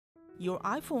Your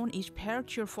iPhone is paired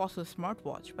to your Fossil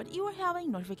smartwatch, but you are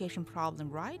having notification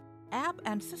problem, right? App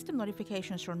and system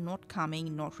notifications are not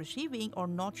coming, not receiving, or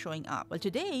not showing up. Well,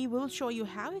 today we will show you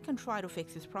how you can try to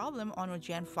fix this problem on your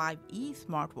Gen 5e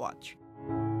smartwatch.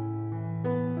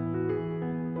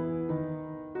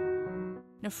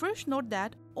 Now first note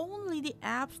that only the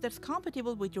apps that's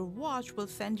compatible with your watch will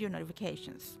send you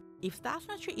notifications. If that's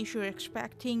not your issue, you're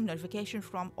expecting notifications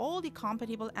from all the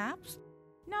compatible apps,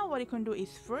 now what you can do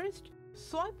is first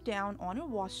swipe down on your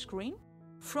watch screen.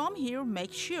 From here,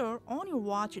 make sure on your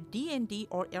watch DND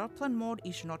or airplane mode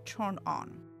is not turned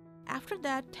on. After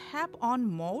that, tap on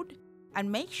mode and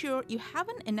make sure you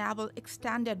haven't enabled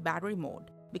extended battery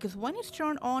mode, because when it's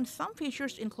turned on, some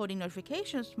features including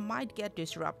notifications might get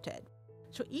disrupted.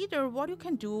 So either what you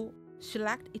can do,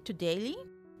 select it to daily,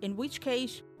 in which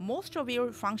case most of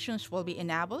your functions will be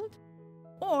enabled,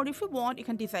 or if you want, you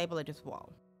can disable it as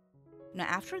well. Now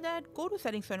after that, go to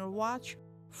settings on your watch.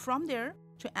 From there,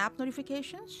 to app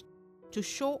notifications, to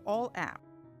show all apps.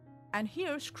 And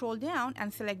here, scroll down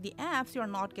and select the apps you are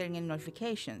not getting any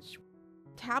notifications.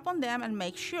 Tap on them and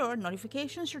make sure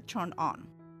notifications are turned on.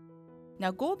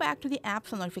 Now go back to the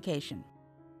apps on notification.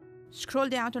 Scroll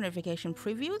down to notification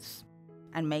previews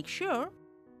and make sure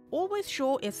always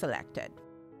show is selected.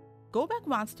 Go back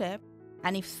one step,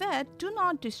 and if set do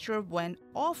not disturb when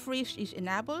off reach is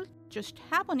enabled, just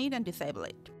tap on it and disable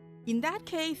it. In that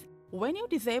case, when you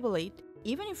disable it,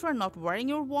 even if you're not wearing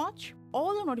your watch,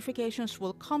 all the notifications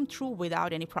will come through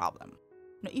without any problem.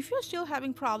 Now, if you're still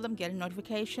having problem getting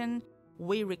notification,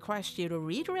 we request you to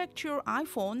redirect to your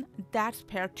iPhone that's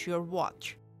paired to your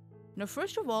watch. Now,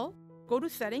 first of all, go to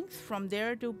settings, from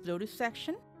there to Bluetooth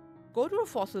section. Go to your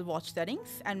Fossil watch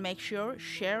settings and make sure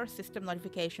share system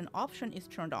notification option is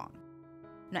turned on.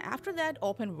 Now after that,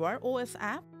 open Wear OS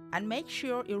app and make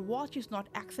sure your watch is not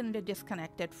accidentally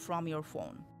disconnected from your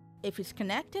phone. If it's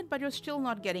connected but you're still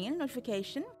not getting any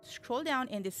notification, scroll down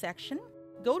in this section,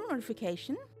 go to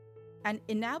notification, and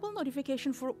enable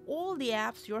notification for all the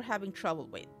apps you're having trouble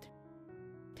with.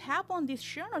 Tap on this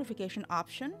share notification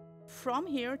option. From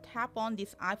here, tap on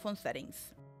this iPhone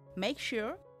settings. Make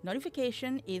sure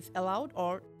notification is allowed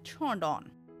or turned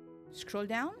on. Scroll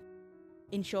down.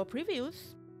 In show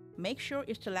previews, make sure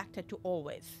it's selected to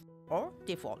always or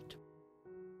default.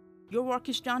 Your work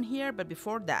is done here, but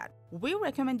before that, we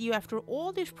recommend you after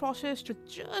all this process to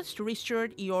just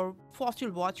restart your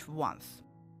Fossil watch once.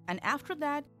 And after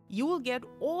that, you will get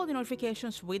all the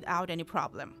notifications without any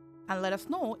problem. And let us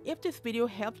know if this video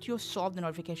helped you solve the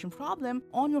notification problem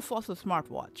on your Fossil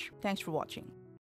smartwatch. Thanks for watching.